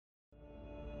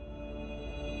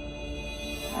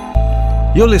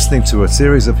You're listening to a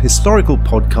series of historical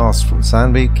podcasts from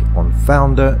Sandvik on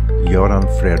founder Göran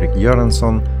Fredrik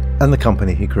Göransson and the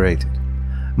company he created.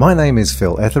 My name is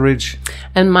Phil Etheridge.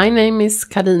 And my name is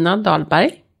Carina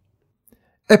Dahlberg.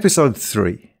 Episode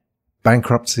 3,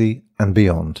 Bankruptcy and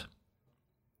Beyond.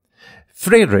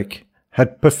 Fredrik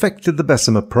had perfected the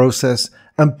Bessemer process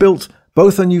and built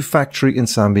both a new factory in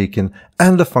Sandviken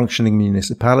and a functioning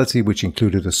municipality which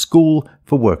included a school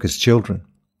for workers' children.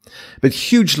 But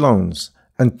huge loans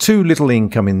and too little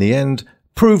income in the end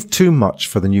proved too much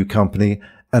for the new company,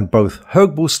 and both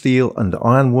Högbo Steel and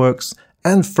Iron Works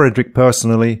and Fredrik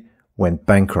personally went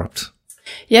bankrupt.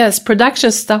 Yes,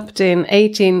 production stopped in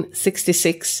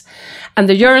 1866, and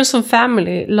the Göransson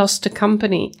family lost the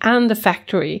company and the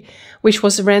factory, which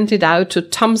was rented out to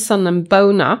Thomson and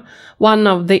Bona, one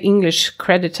of the English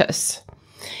creditors.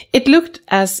 It looked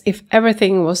as if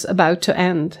everything was about to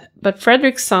end, but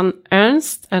Fredrik's son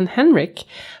Ernst and Henrik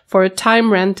for a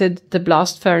time rented the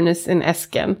blast furnace in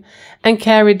Esken and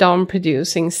carried on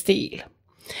producing steel.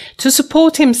 To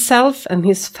support himself and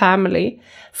his family,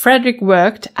 Fredrik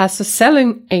worked as a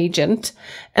selling agent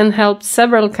and helped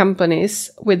several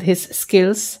companies with his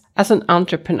skills as an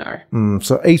entrepreneur.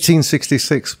 So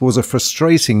 1866 was a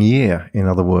frustrating year, in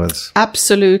other words.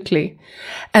 Absolutely.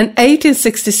 And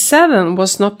 1867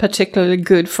 was not particularly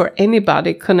good for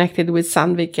anybody connected with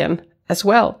Sandviken as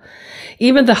well.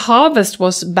 Even the harvest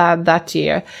was bad that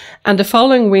year, and the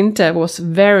following winter was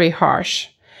very harsh.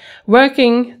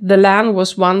 Working the land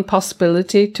was one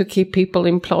possibility to keep people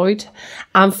employed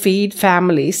and feed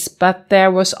families, but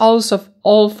there was also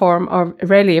all form of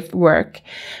relief work,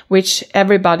 which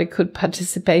everybody could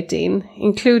participate in,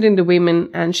 including the women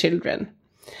and children.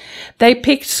 They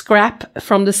picked scrap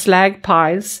from the slag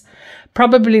piles,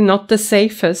 probably not the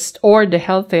safest or the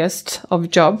healthiest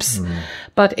of jobs,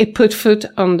 but it put food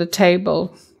on the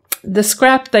table. The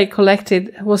scrap they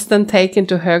collected was then taken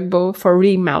to Högbo for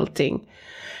remelting.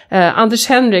 Anders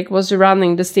Henrik was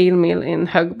running the steel mill in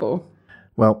Högbo.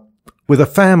 Well, with a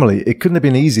family, it couldn't have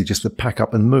been easy just to pack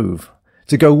up and move.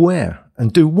 To go where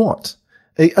and do what?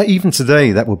 Even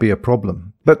today, that would be a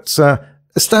problem. But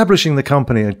establishing the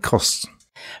company had costs.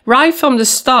 Right from the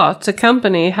start, the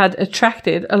company had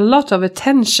attracted a lot of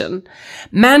attention.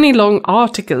 Many long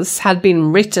articles had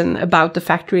been written about the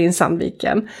factory in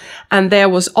Sandviken, and there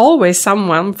was always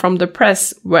someone from the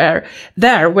press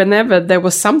whenever there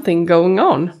was something going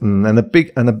on. And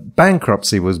a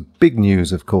bankruptcy was big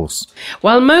news, of course.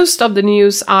 While most of the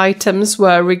news items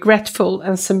were regretful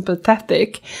and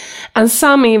sympathetic, and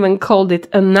some even called it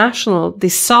a national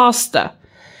disaster.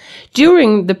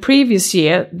 During the previous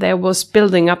year, there was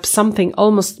building up something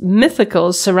almost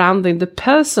mythical surrounding the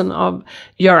person of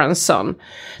Göransson,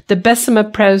 the Bessemer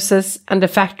process and the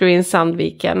factory in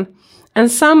Sandviken. And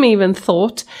some even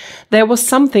thought there was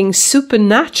something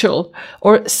supernatural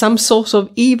or some sort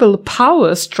of evil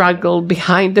power struggle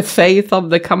behind the faith of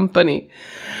the company.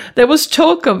 There was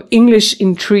talk of English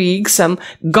intrigues and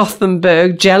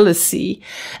Gothenburg jealousy,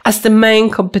 as the main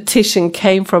competition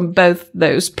came from both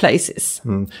those places.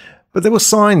 But there were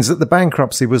signs that the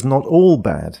bankruptcy was not all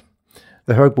bad.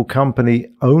 The Högbo company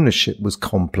ownership was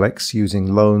complex,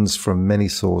 using loans from many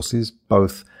sources,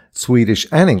 both Swedish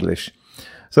and English.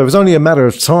 So it was only a matter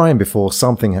of time before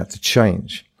something had to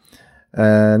change.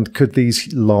 And could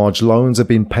these large loans have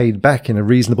been paid back in a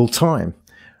reasonable time?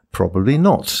 Probably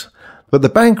not. But the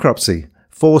bankruptcy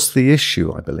forced the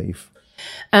issue, I believe.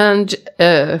 And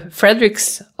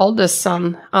Fredrik's oldest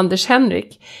son, Anders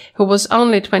Henrik, who was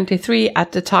only 23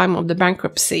 at the time of the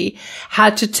bankruptcy,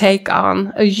 had to take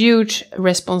on a huge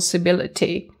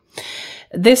responsibility.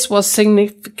 This was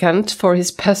significant for his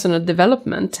personal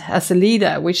development as a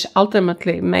leader, which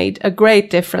ultimately made a great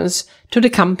difference to the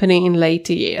company in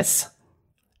later years.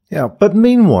 Yeah, but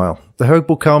meanwhile, the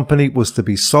Högbo company was to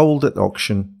be sold at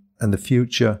auction, and the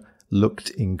future looked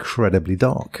incredibly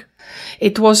dark.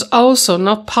 It was also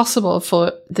not possible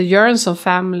for the Göransson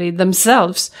family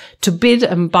themselves to bid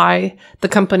and buy the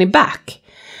company back.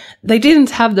 They didn't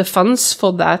have the funds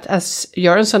for that, as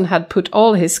Göransson had put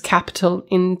all his capital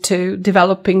into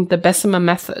developing the Bessemer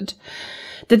method.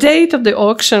 The date of the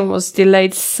auction was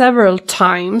delayed several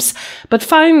times, but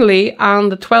finally on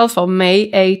the 12th of May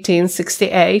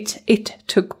 1868 it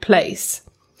took place.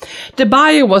 The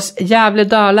buyer was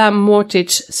Gävle-Dala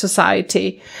Mortgage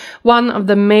Society, one of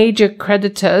the major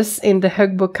creditors in the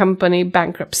Högbo company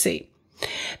bankruptcy.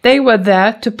 They were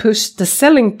there to push the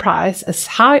selling price as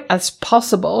high as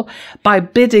possible by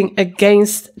bidding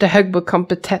against the Högbo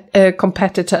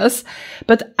competitors,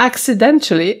 but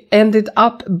accidentally ended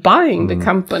up buying the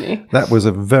company. That was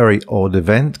a very odd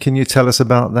event. Can you tell us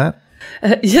about that?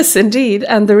 Yes, indeed.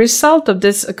 And the result of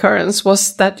this occurrence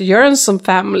was that the Göransson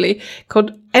family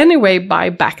could anyway buy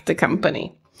back the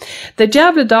company. The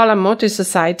Gävle-Dala Motor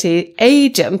Society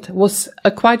agent was a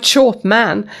quite short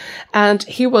man, and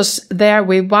he was there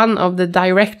with one of the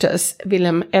directors,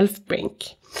 Wilhelm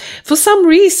Elfbrink. For some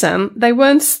reason, they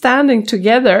weren't standing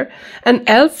together, and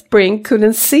Elfbrink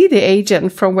couldn't see the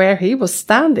agent from where he was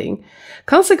standing.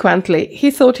 Consequently,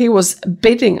 he thought he was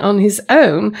bidding on his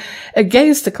own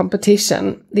against the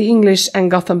competition, the English and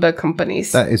Gothenburg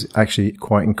companies. That is actually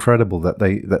quite incredible that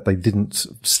they didn't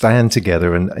stand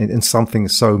together in something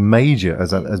so major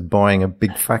as buying a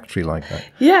big factory like that.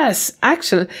 Yes,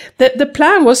 actually, the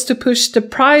plan was to push the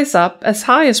price up as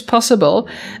high as possible,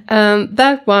 and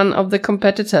that one of the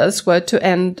competitors were to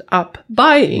end up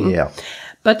buying. Yeah.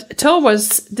 But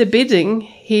towards the bidding,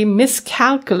 he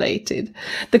miscalculated.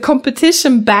 The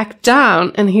competition backed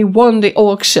down and he won the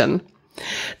auction.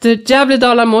 The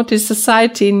Gävle-Dala Motor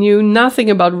Society knew nothing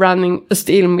about running a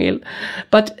steel mill,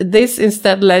 but this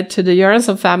instead led to the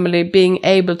Göransson family being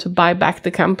able to buy back the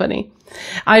company.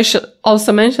 I should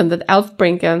also mention that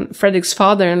Elfbrink and Fredrik's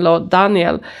father-in-law,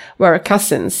 Daniel, were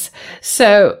cousins.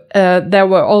 So there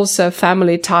were also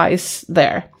family ties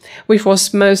there, which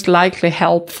was most likely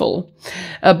helpful.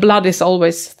 Blood is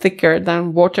always thicker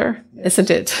than water, isn't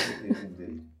it?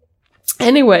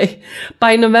 Anyway,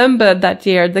 by November that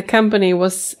year, the company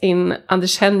was in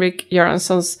Anders Henrik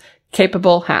Göransson's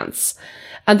capable hands,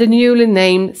 and the newly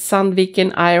named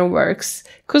Sandviken Iron Works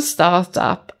could start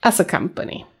up as a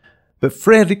company. But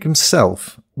Fredrik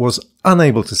himself was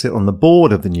unable to sit on the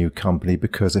board of the new company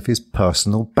because of his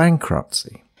personal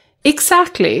bankruptcy.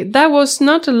 Exactly. That was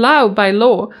not allowed by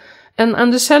law, and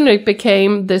Anders Henrik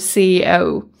became the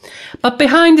CEO. But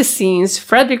behind the scenes,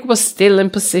 Fredrik was still in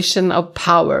position of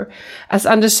power, as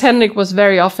Anders Henrik was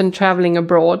very often traveling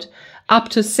abroad, up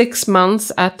to 6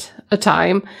 months at a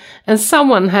time, and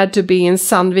someone had to be in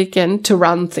Sandviken to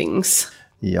run things.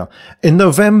 Yeah. In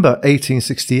November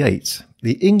 1868,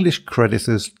 the English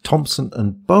creditors Thompson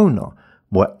and Bonar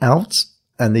were out,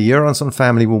 and the Göransson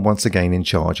family were once again in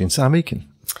charge in Sandviken.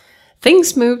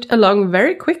 Things moved along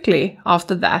very quickly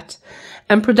after that,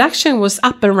 and production was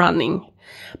up and running.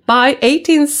 By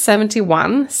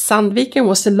 1871, Sandviken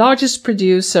was the largest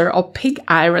producer of pig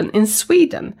iron in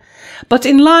Sweden. But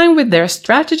in line with their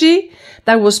strategy,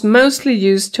 that was mostly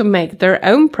used to make their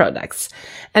own products,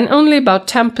 and only about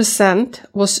 10%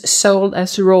 was sold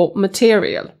as raw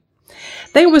material.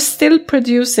 They were still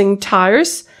producing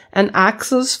tires and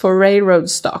axles for railroad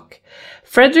stock.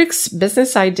 Fredrik's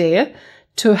business idea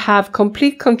to have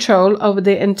complete control over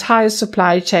the entire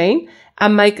supply chain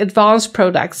and make advanced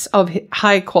products of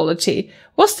high quality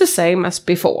was the same as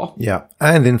before. Yeah,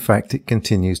 and in fact it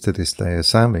continues to this day as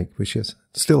Sandvik, which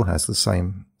still has the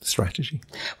same strategy.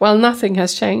 Well, nothing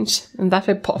has changed in that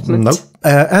department. Nope.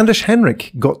 Anders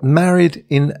Henrik got married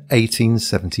in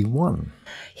 1871.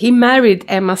 He married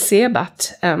Emma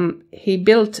Sebat. He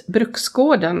built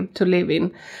Bruksgården to live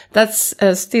in. That's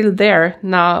still there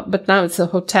now, but now it's a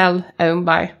hotel owned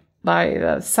by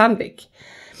Sandvik.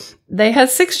 They had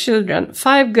 6 children,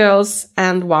 5 girls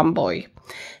and 1 boy.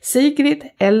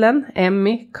 Sigrid, Ellen,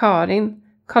 Emmy, Karin,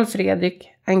 Carl Fredrik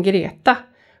and Greta,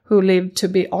 who lived to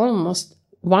be almost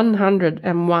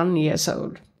 101 years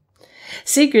old.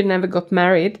 Sigrid never got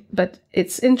married, but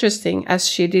it's interesting as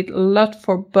she did a lot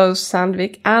for both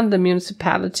Sandvik and the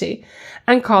municipality,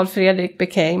 and Carl Fredrik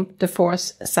became the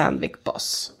 4th Sandvik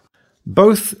boss.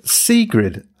 Both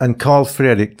Sigrid and Carl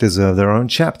Fredrik deserve their own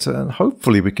chapter, and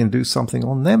hopefully we can do something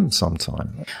on them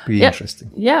sometime. That'd be interesting.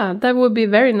 Yeah, that would be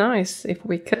very nice if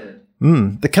we could.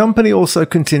 The company also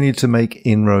continued to make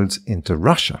inroads into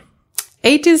Russia.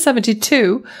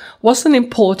 1872 was an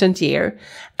important year,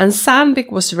 and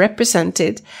Sandvik was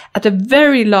represented at a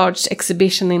very large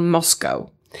exhibition in Moscow.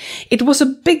 It was a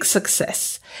big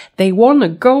success. They won a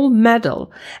gold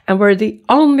medal and were the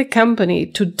only company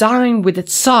to dine with the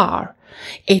Tsar.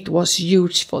 It was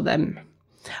huge for them.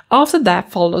 After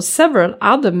that followed several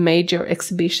other major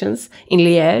exhibitions in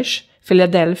Liège,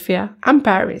 Philadelphia and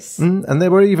Paris. And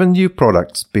there were even new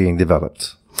products being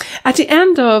developed. At the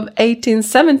end of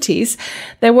 1870s,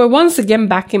 they were once again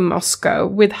back in Moscow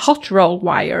with hot rolled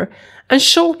wire, and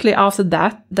shortly after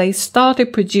that, they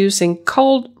started producing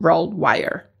cold rolled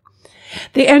wire.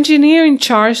 The engineer in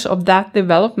charge of that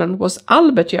development was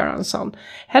Albert Göransson,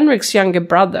 Henrik's younger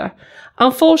brother.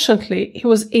 Unfortunately, he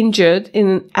was injured in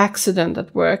an accident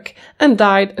at work and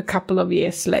died a couple of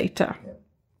years later.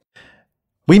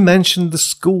 We mentioned the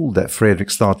school that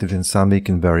Fredrik started in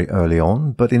Sandviken very early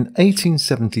on, but in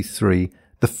 1873,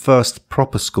 the first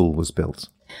proper school was built.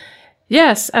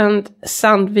 Yes, and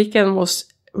Sandviken was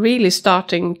really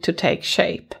starting to take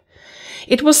shape.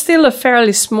 It was still a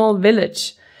fairly small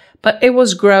village, but it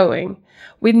was growing,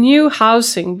 with new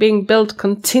housing being built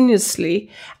continuously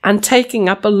and taking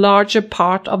up a larger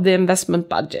part of the investment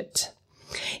budget.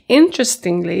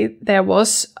 Interestingly, there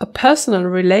was a personal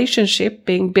relationship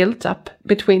being built up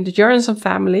between the Göransson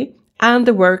family and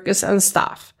the workers and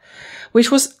staff,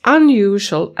 which was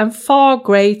unusual and far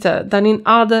greater than in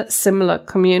other similar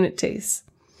communities.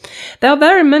 There are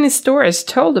very many stories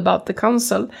told about the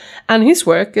consul and his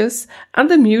workers and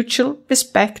the mutual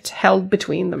respect held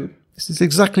between them. This is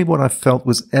exactly what I felt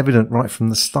was evident right from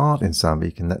the start in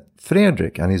Sandviken, that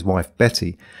Fredrik and his wife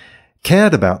Betty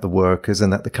cared about the workers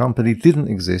and that the company didn't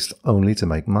exist only to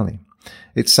make money.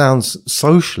 It sounds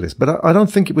socialist, but I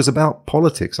don't think it was about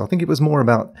politics. I think it was more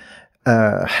about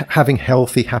having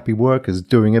healthy, happy workers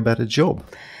doing a better job.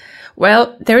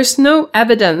 Well, there is no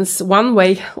evidence one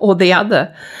way or the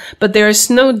other, but there is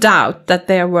no doubt that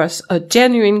there was a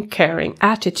genuine caring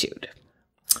attitude.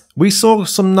 We saw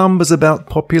some numbers about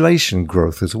population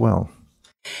growth as well.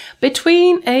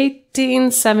 Between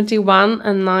 1871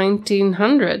 and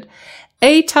 1900,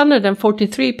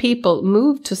 843 people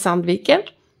moved to Sandviken,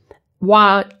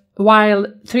 while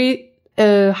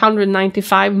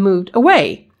 395 moved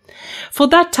away. For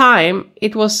that time,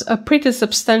 it was a pretty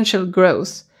substantial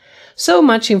growth. So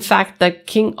much, in fact, that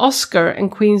King Oscar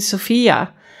and Queen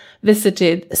Sofia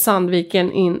visited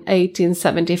Sandviken in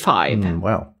 1875.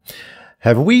 Wow.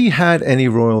 Have we had any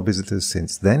royal visitors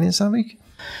since then in Sandviken?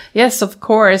 Yes, of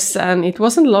course, and it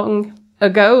wasn't long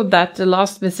ago that the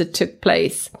last visit took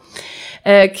place.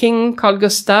 King Carl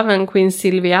Gustaf and Queen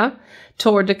Silvia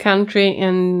toured the country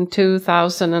in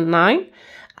 2009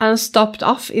 and stopped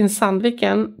off in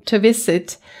Sandviken to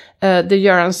visit the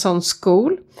Göransson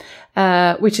School,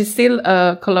 which is still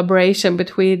a collaboration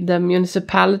between the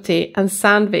municipality and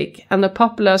Sandvik, and a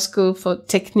popular school for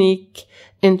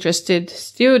technique-interested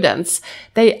students.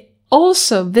 They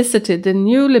also visited the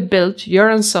newly built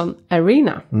Göransson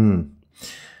Arena.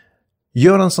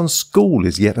 Göransson School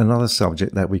is yet another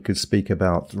subject that we could speak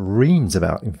about, reams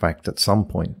about, in fact, at some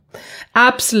point.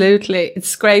 Absolutely.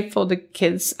 It's great for the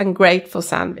kids and great for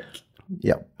Sandvik.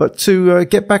 Yeah, but to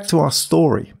get back to our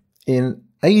story, in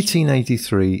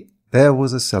 1883, there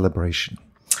was a celebration.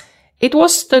 It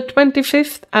was the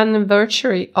 25th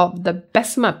anniversary of the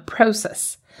Bessemer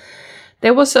process.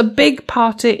 There was a big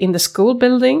party in the school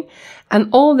building and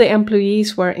all the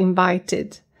employees were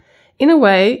invited. In a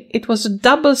way, it was a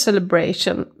double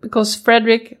celebration because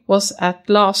Fredrik was at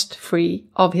last free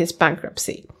of his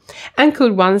bankruptcy and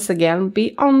could once again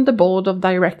be on the board of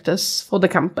directors for the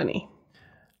company.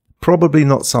 Probably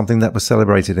not something that was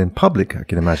celebrated in public, I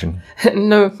can imagine.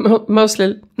 No,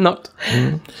 mostly not.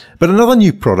 But another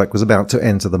new product was about to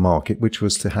enter the market, which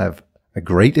was to have a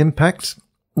great impact.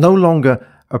 No longer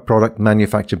a product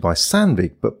manufactured by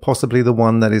Sandvik, but possibly the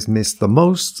one that is missed the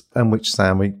most and which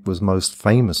Sandvik was most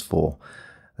famous for.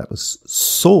 That was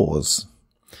saws.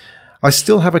 I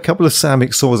still have a couple of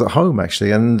Sandvik saws at home,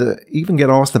 actually, and even get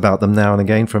asked about them now and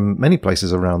again from many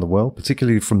places around the world,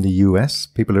 particularly from the US.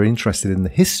 People are interested in the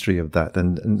history of that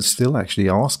and still actually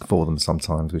ask for them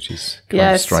sometimes, which is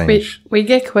kind of strange. We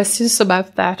get questions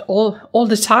about that all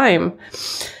the time.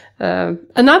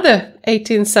 Another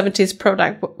 1870s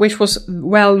product, which was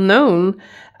well known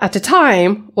at the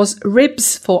time, was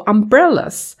ribs for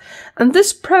umbrellas. And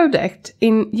this product,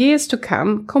 in years to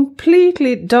come,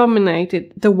 completely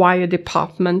dominated the wire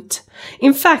department.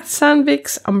 In fact,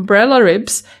 Sandvik's umbrella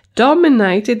ribs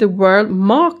dominated the world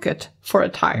market for a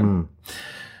time.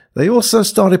 They also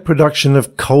started production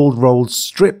of cold-rolled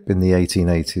strip in the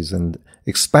 1880s, and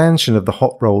expansion of the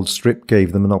hot-rolled strip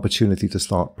gave them an opportunity to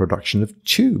start production of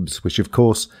tubes, which of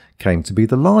course came to be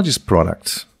the largest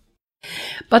product.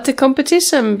 But the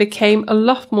competition became a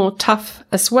lot more tough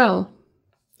as well.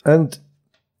 And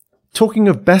talking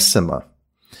of Bessemer,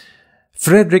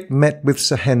 Fredrik met with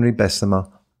Sir Henry Bessemer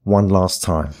one last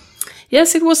time.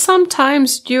 Yes, it was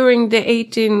sometimes during the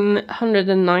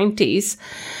 1890s.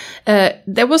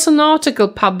 There was an article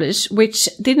published which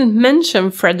didn't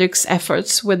mention Fredrik's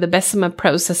efforts with the Bessemer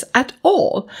process at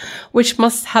all, which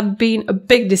must have been a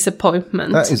big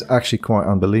disappointment. That is actually quite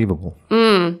unbelievable.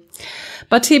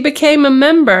 But he became a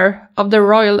member of the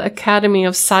Royal Academy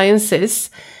of Sciences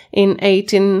in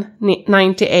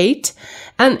 1898,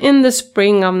 and in the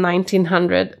spring of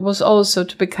 1900 was also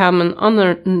to become an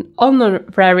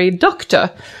honorary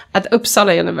doctor at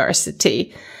Uppsala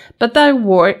University. But that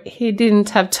award he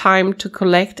didn't have time to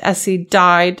collect, as he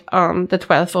died on the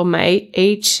 12th of May,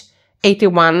 age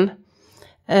 81,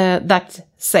 that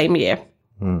same year.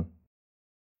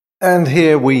 And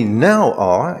here we now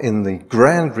are in the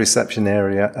grand reception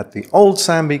area at the old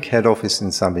Sandvik head office in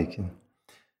Sandviken.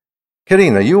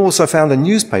 Carina, you also found a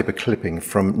newspaper clipping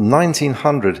from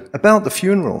 1900 about the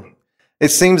funeral. It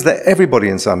seems that everybody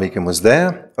in Sandviken was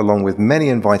there, along with many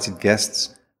invited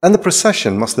guests, and the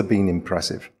procession must have been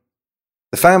impressive.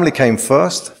 The family came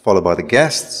first, followed by the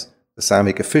guests, the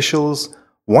Sandvik officials,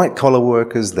 white-collar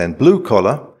workers, then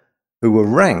blue-collar, who were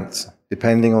ranked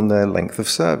depending on their length of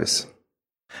service.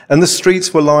 And the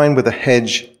streets were lined with a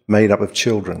hedge made up of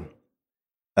children.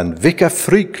 And Vicar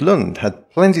Fryklund had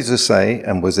plenty to say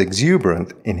and was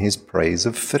exuberant in his praise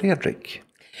of Fredrik.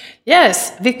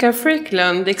 Yes, Vicar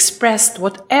Fryklund expressed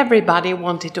what everybody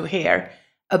wanted to hear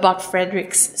about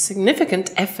Fredrik's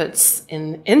significant efforts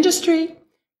in industry,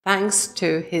 thanks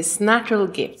to his natural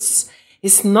gifts,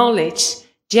 his knowledge,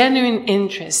 genuine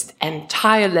interest, and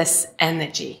tireless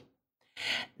energy.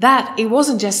 That it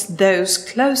wasn't just those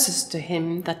closest to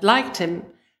him that liked him,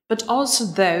 but also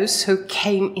those who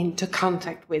came into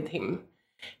contact with him.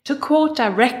 To quote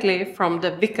directly from the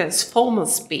vicar's formal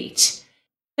speech,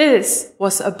 his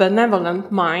was a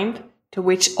benevolent mind to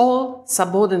which all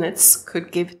subordinates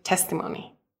could give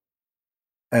testimony.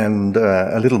 And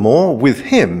a little more, with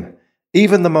him,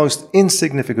 even the most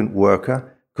insignificant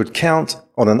worker could count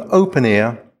on an open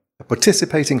ear, a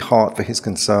participating heart for his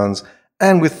concerns,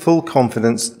 and with full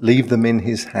confidence leave them in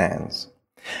his hands.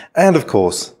 And of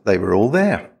course, they were all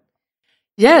there.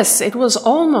 Yes, it was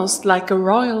almost like a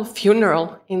royal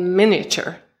funeral in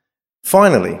miniature.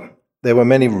 Finally, there were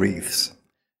many wreaths.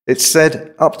 It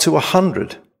said up to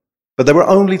 100, but there were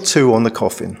only 2 on the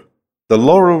coffin. The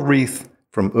laurel wreath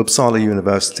from Uppsala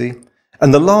University,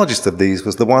 and the largest of these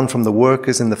was the one from the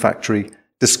workers in the factory,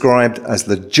 described as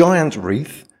the giant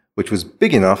wreath, which was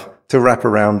big enough to wrap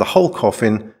around the whole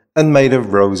coffin and made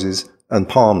of roses and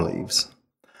palm leaves.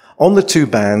 On the 2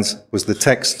 bands was the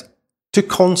text, "To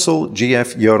Consul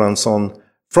G.F. Göransson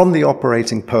from the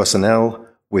operating personnel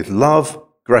with love,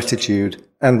 gratitude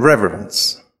and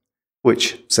reverence,"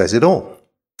 which says it all.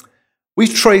 We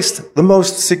traced the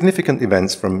most significant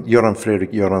events from Göran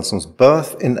Fredrik Göransson's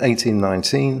birth in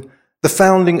 1819, the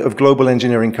founding of global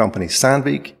engineering company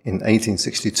Sandvik in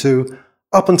 1862,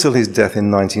 up until his death in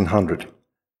 1900.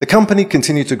 The company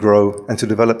continued to grow and to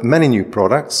develop many new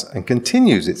products and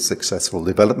continues its successful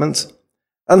development.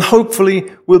 And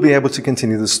hopefully we'll be able to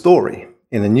continue the story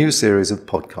in a new series of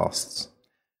podcasts.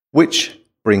 Which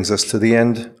brings us to the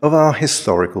end of our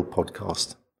historical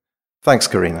podcast. Thanks,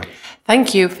 Carina.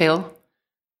 Thank you, Phil.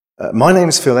 My name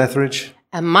is Phil Etheridge.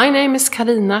 And my name is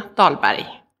Carina Dahlberg.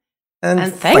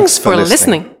 And thanks for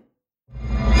listening.